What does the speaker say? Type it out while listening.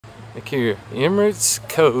Look here, Emerts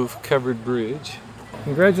Cove Covered Bridge.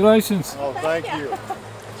 Congratulations. Oh, thank you.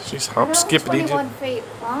 She's hop skippity. 21 feet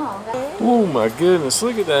long. Oh my goodness,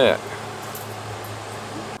 look at that.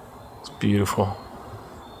 It's beautiful.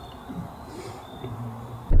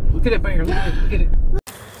 Look at it, Bear, look at it.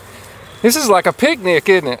 This is like a picnic,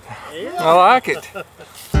 isn't it? Yeah. I like it.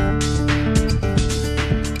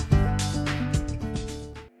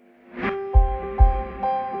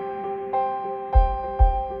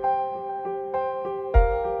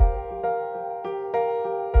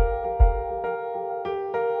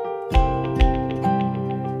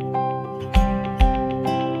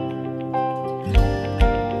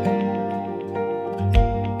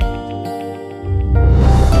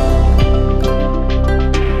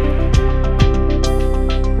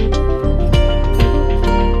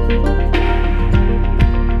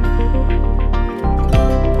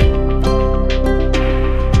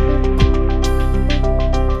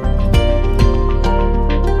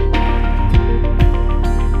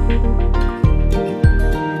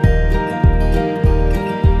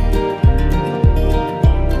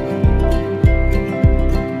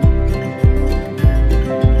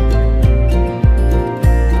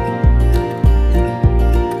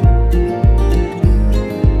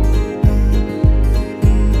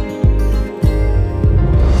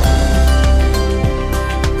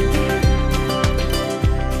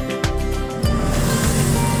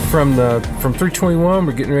 From 321,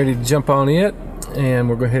 we're getting ready to jump on it, and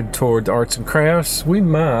we're going to head toward Arts and Crafts. We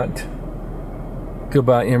might go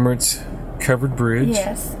by Emerts Covered Bridge,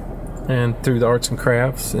 Yes. and through the Arts and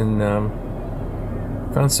Crafts, and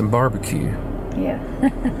find some barbecue. Yeah.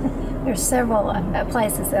 There's several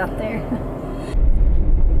places out there.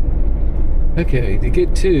 Okay, to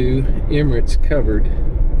get to Emerts Covered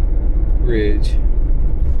Bridge,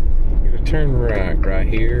 you're going to turn right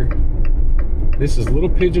here. This is Little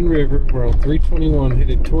Pigeon River. We're on 321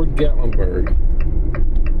 headed toward Gatlinburg.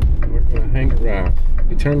 We're going to hang a right.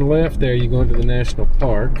 You turn left there, you go into the National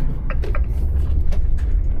Park.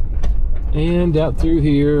 And out through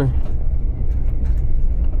here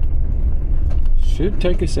should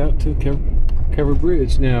take us out to Covered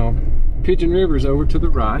Bridge. Now, Pigeon River's over to the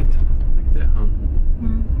right. Like that, huh?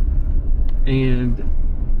 Mm-hmm. And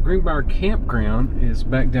Greenbrier Campground is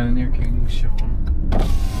back down in there. Can you show them?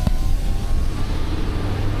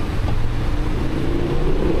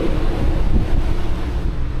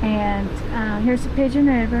 And here's the Pigeon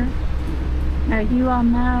River. Now you all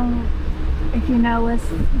know, if you know us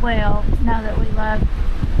well, know that we love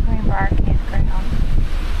Greenbrier Campground.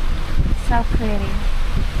 So pretty.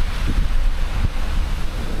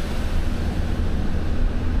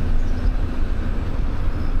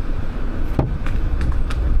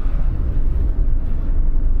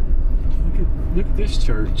 Look at this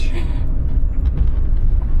church.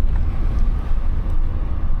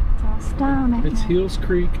 Stone, it's Hills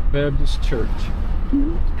Creek Baptist Church.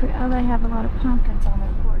 Mm-hmm. Oh, they have a lot of pumpkins on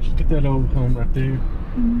their porch. Look at that old home right there.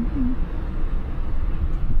 Mm-hmm.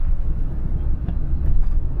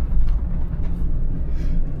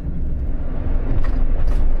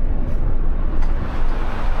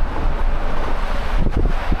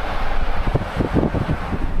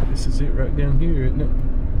 This is it right down here, isn't it?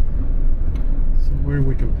 Somewhere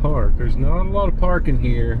we can park. There's not a lot of parking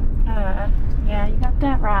here. Yeah, you got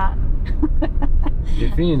that right.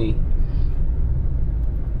 If any.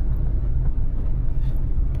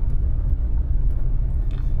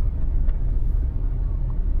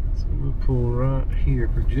 So we'll pull right here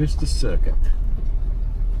for just a second.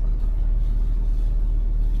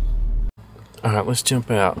 Alright, let's jump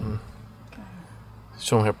out and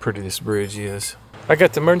show them how pretty this bridge is. I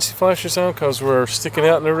got the emergency flashers on because we're sticking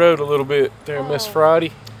out in the road a little bit there, Miss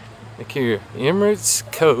Friday. Look here, Emerts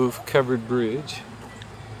Cove Covered Bridge.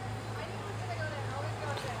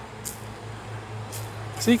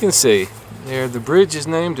 So you can see there, the bridge is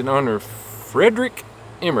named in honor of Frederick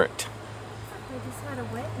Emmert,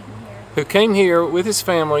 who came here with his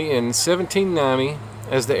family in 1790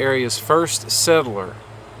 as the area's first settler.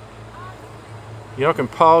 Y'all can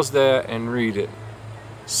pause that and read it.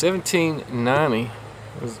 1790.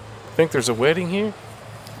 I think there's a wedding here?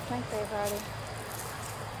 I think they've already.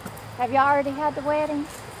 Have you already had the wedding?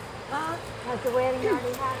 Has the wedding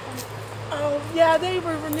already happened? Oh, yeah, they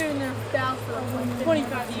were renewing their vows for like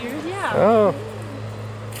 25 years, yeah. Oh.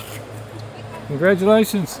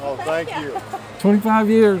 Congratulations. Oh, thank you. 25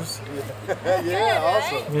 years. Yeah,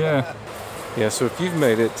 awesome. Yeah. Yeah, so if you've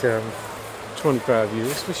made it 25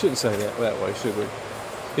 years, we shouldn't say that way, should we?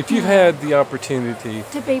 If you've had the opportunity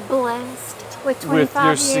to be blessed with 25 with your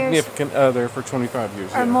years significant other for 25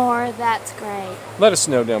 years or more, that's great. Let us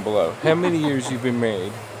know down below how many years you've been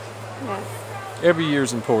married. Yes. Every year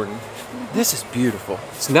is important. This is beautiful.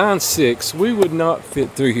 It's 9.6. We would not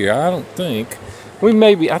fit through here, I don't think. We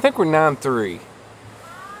may be, I think we're 9.3.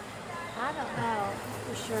 I don't know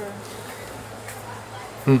for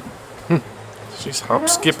sure. She's I hop know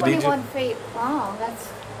skippity. 21 feet long. That's,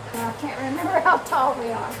 I can't remember how tall we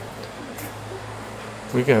are.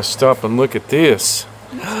 We gotta stop and look at this.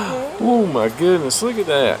 Oh my goodness, look at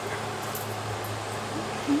that.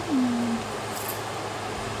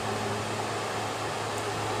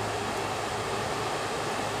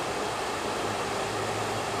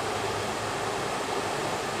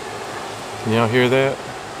 Can y'all hear that?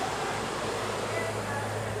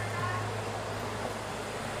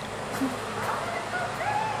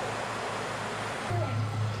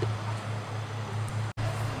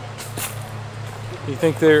 You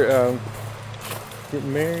think they're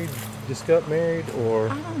getting married, just got married, or?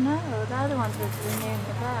 I don't know. The other ones was renewing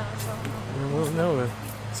the vows. I don't know.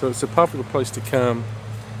 So it's a popular place to come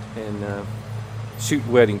and shoot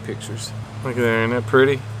wedding pictures. Look at there, isn't that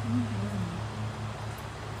pretty?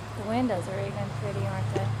 The windows are even pretty,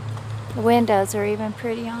 aren't they? The windows are even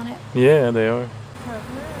pretty on it. Yeah, they are.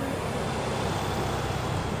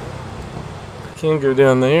 Can go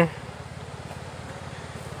down there.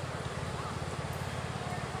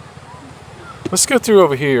 Let's go through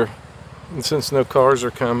over here, and since no cars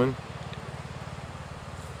are coming.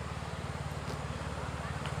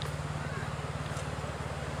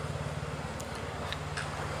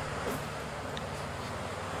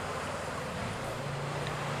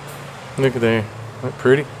 Look at there, isn't that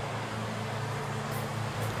pretty?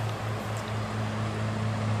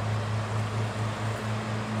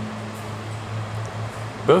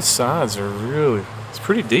 Both sides are really, it's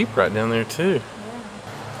pretty deep right down there too.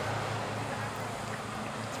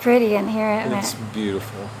 It's pretty in here, isn't It's it?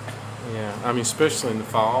 beautiful. Yeah, I mean, especially in the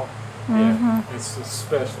fall. Yeah, it's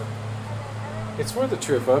special. It's worth a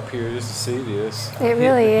trip up here just to see this. It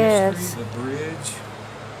really The is. history, the bridge,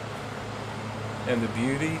 and the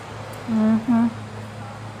beauty.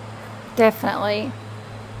 Definitely.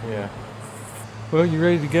 Yeah. Well, you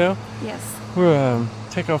ready to go? Yes. We'll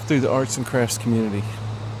take off through the arts and crafts community.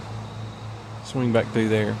 Swing back through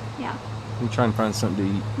there Yeah. and try and find something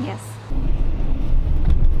to eat. Yes.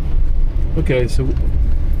 Okay, so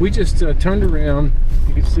we just turned around,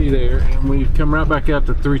 you can see there, and we've come right back out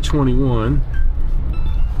to 321.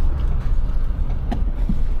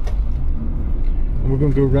 And we're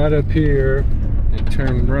going to go right up here and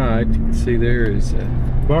turn right. You can see there is a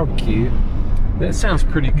barbecue. That sounds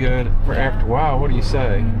pretty good for after a while. What do you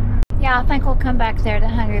say? Yeah, I think we'll come back there to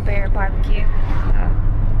Hungry Bear BBQ.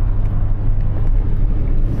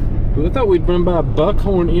 Well, I thought we'd run by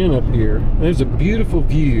Buckhorn Inn up here. There's a beautiful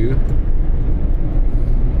view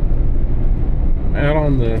out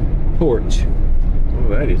on the porch. Oh,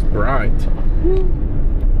 that is bright.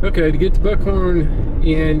 Okay, to get to Buckhorn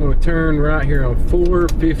Inn, we'll turn right here on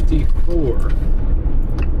 454.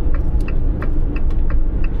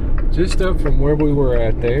 Just up from where we were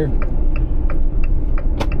at there.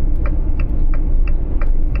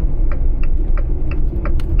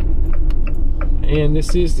 And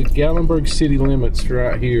this is the Gatlinburg city limits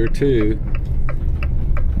right here too.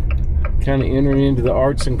 Kind of entering into the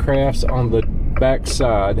arts and crafts on the back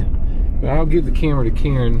side. But I'll give the camera to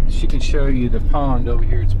Karen. She can show you the pond over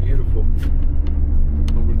here. It's beautiful.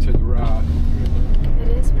 Over to the right. It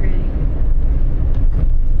is pretty.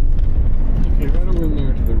 Okay, right over in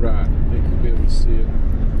there to the right. They could be able to see it.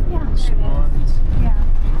 Yeah. The swans. Yeah.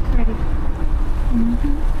 Pretty.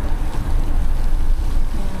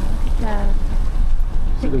 Yeah.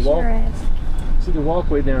 See the walk. Picturesque. See the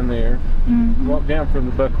walkway down there. Walk down from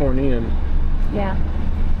the Buckhorn Inn. Yeah.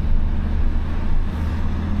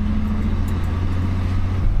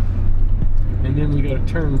 And then we got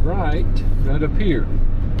to turn right up here.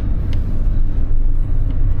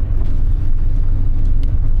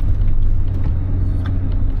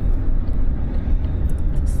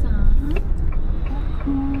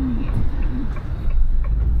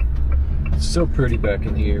 It's so pretty back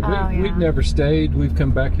in here. We've never stayed. We've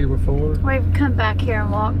come back here before. We've come back here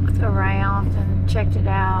and walked around and checked it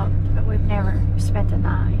out, but we've never spent the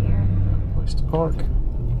night here. Place to park.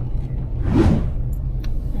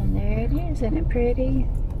 And there it is, isn't it pretty?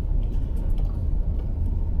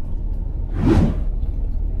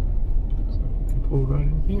 Pull right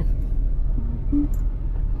in here.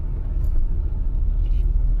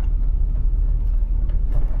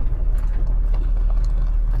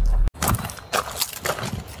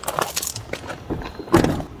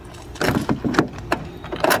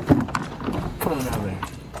 Come on out there.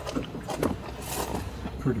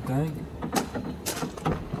 Pretty thing.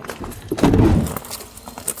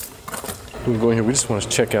 We'll go in here. We just want to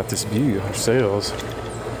check out this view ourselves.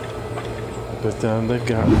 But they've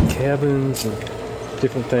got cabins and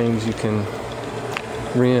different things you can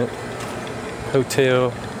rent.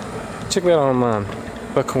 Hotel. Check that out online.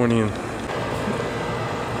 Buckhorn Inn.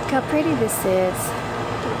 Look how pretty this is.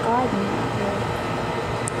 The garden out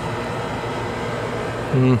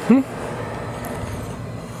here. Mm-hmm.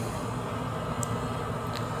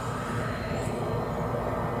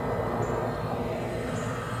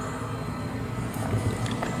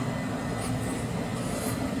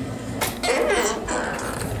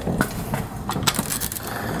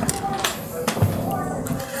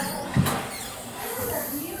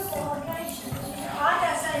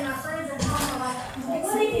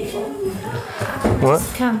 What?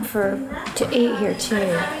 Come to eat here too.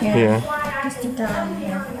 Yeah. Just to dine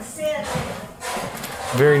here.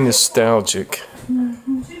 Very nostalgic. You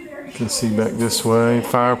can see back this way.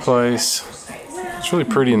 Fireplace. It's really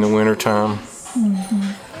pretty in the wintertime.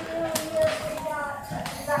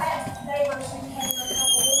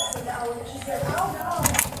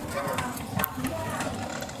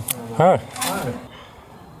 Hi.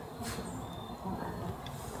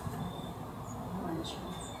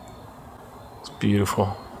 It's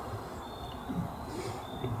beautiful.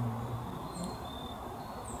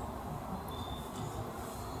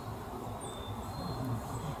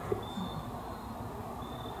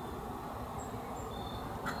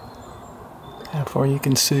 How far you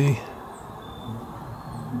can see.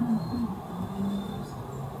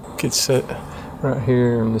 Could sit right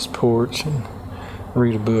here on this porch and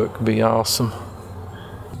read a book. Would be awesome.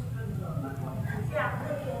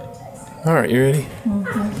 All right, you ready?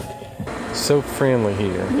 So friendly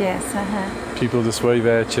here. Yes, People just wave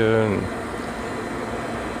at you, and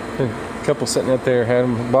a couple sitting out there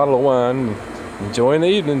having a bottle of wine, and enjoying the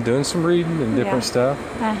evening, doing some reading and different stuff.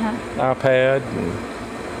 iPad, and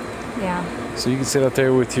Yeah. so you can sit out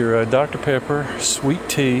there with your Dr. Pepper, sweet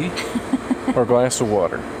tea, or a glass of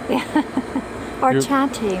water. Yeah. Or Your- chai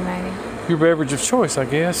tea, maybe. Your beverage of choice, I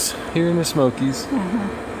guess, here in the Smokies.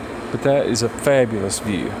 But that is a fabulous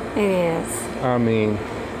view. It is. I mean,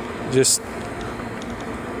 just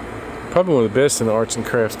probably one of the best in the arts and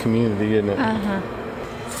crafts community, isn't it?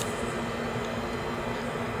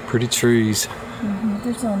 Pretty trees.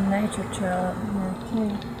 There's a nature trail up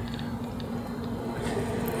here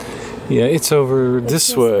too. Yeah, it's over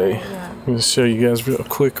this way. Yeah. I'm going to show you guys real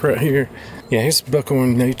quick right here. Yeah, here's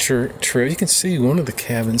Buckhorn Nature Trail. You can see one of the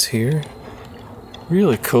cabins here.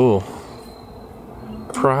 Really cool.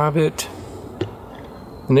 Private.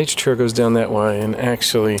 The nature trail goes down that way and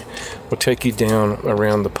actually will take you down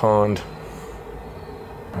around the pond.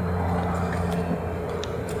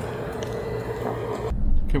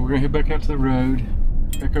 Okay, we're gonna head back out to the road,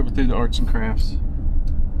 back over through the arts and crafts.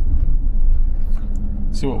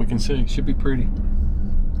 See what we can see. Should be pretty.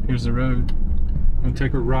 Here's the road. I'm gonna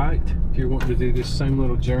take a right if you're wanting to do this same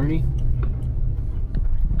little journey.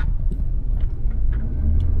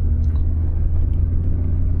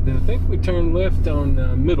 Then I think we turn left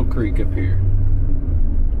on Middle Creek up here.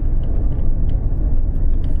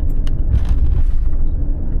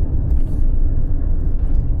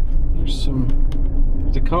 There's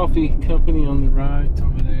a coffee company on the right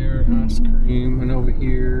over there, ice cream, and over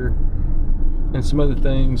here, and some other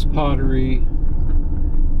things, pottery.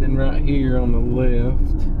 Then right here on the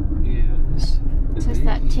left is Is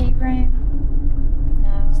that tea room?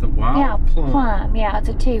 No. It's the Wild Plum. Yeah, it's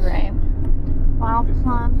a tea room. Wild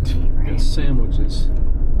Plum tea room. Got sandwiches.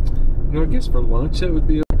 You know, I guess for lunch that would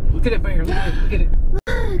be. Look at it, bear! Look at it!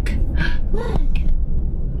 Look! Look!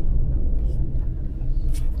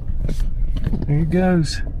 There he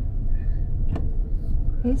goes.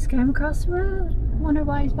 He's come across the road. Wonder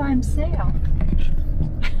why he's by himself.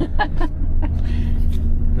 I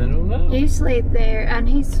don't know. Usually there, and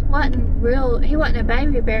he wasn't a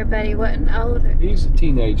baby bear, but he wasn't older. He's a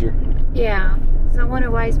teenager. Yeah. So I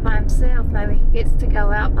wonder why he's by himself. Maybe he gets to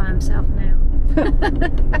go out by himself now.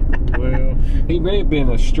 Well, he may have been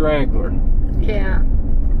a straggler. Yeah.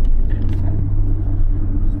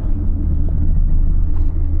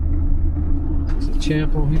 There's a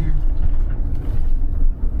chapel here.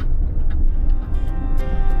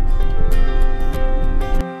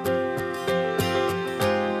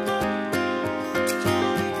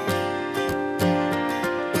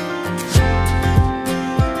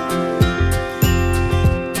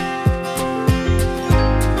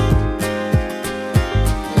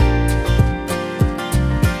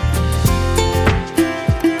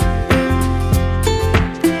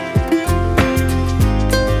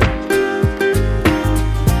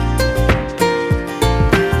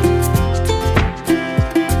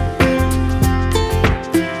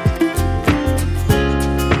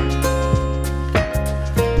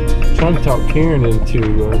 Trying to talk Karen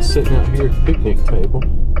into sitting out here at the picnic table.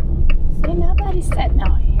 See, nobody's sitting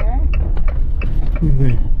out here.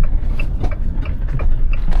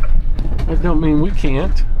 That don't mean we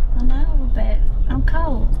can't. I know, but I'm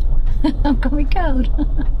cold. I'm gonna be cold.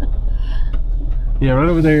 Yeah, right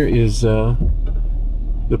over there is the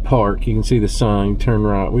park. You can see the sign, turn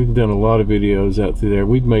right. We've done a lot of videos out through there.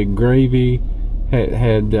 We've made gravy,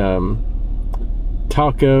 had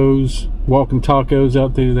tacos, walking tacos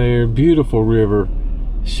out through there. Beautiful river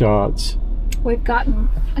shots. We've gotten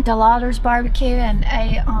Delauder's barbecue and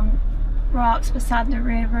ate on rocks beside the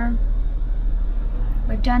river.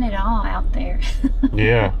 We've done it all out there.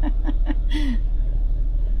 Yeah.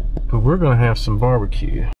 But we're gonna have some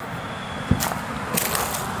barbecue.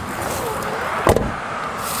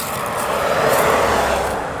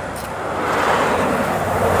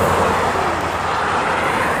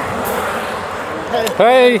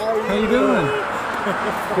 Hey, how you doing?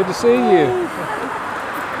 Good to see you.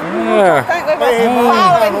 Yeah. Hey,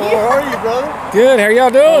 how are you, brother? Good. How y'all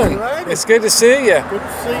doing? Alrighty. It's good to see you. Good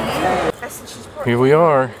to see you. Here we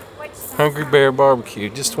are, Hungry Bear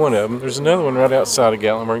BBQ. Just one of them. There's another one right outside of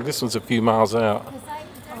Gatlinburg. This one's a few miles out.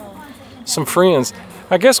 Some friends.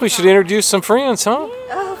 I guess we should introduce some friends, huh?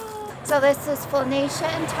 So this is Felicia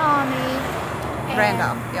and Tommy. And,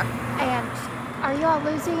 Randolph, yeah. And are you all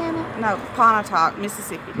Louisiana? No, Pontotoc,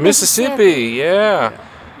 Mississippi. Mississippi, yeah.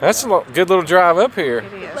 That's a good little drive up here.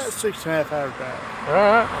 It is. About 6.5 hour drive. All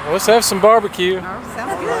right, well, let's have some barbecue. Oh,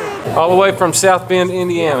 sounds good. All the way from South Bend,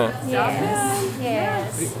 Indiana. Yes.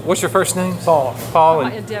 Yes. What's your first name? Paul. Paul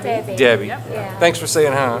and Debbie. Debbie. Yeah. Thanks for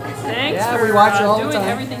saying hi. Thanks for we watch it all the doing time.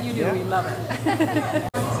 everything you do. We love it.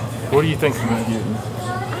 What do you think about getting?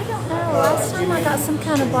 I don't know. Last time I got some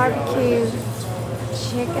kind of barbecue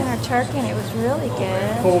chicken or turkey and it was really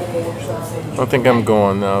good. I think I'm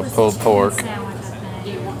going pulled pork,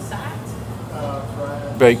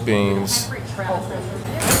 baked beans.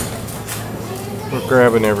 We're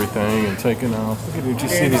grabbing everything and taking off. Look at, did you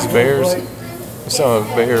see these bears? I saw a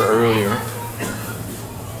bear earlier.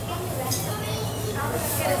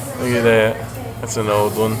 Look at that. That's an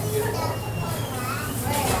old one.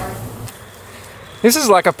 This is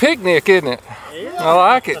like a picnic, isn't it? I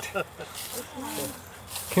like it.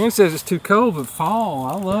 Ken says it's too cold, but fall.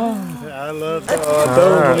 I love I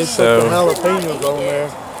told him when he so- put the jalapenos on there,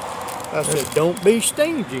 I said, don't be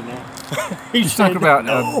stingy now. He's talking about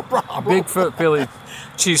a Bigfoot Philly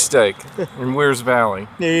cheesesteak in Wears Valley.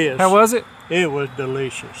 Yes. How was it? It was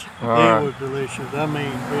delicious. Alright. It was delicious. I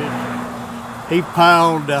mean, he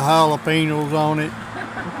piled the jalapenos on it.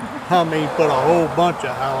 I mean, put a whole bunch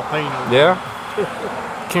of jalapenos. Yeah.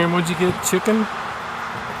 Karen, what'd you get? Chicken?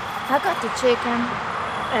 I got the chicken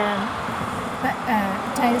and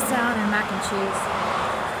potato salad and mac and cheese.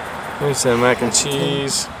 There's some mac and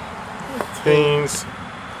cheese, beans.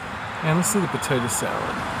 And let's see the potato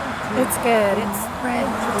salad. It's good. It's red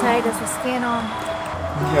potatoes with skin on.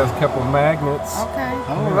 You got a couple magnets. Okay.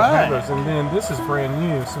 All right. And then this is brand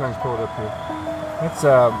new. So I can pull it up here. It's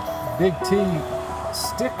a Big T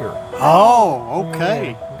sticker. Oh,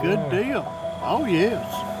 okay. Yeah. Good deal. Oh, yes.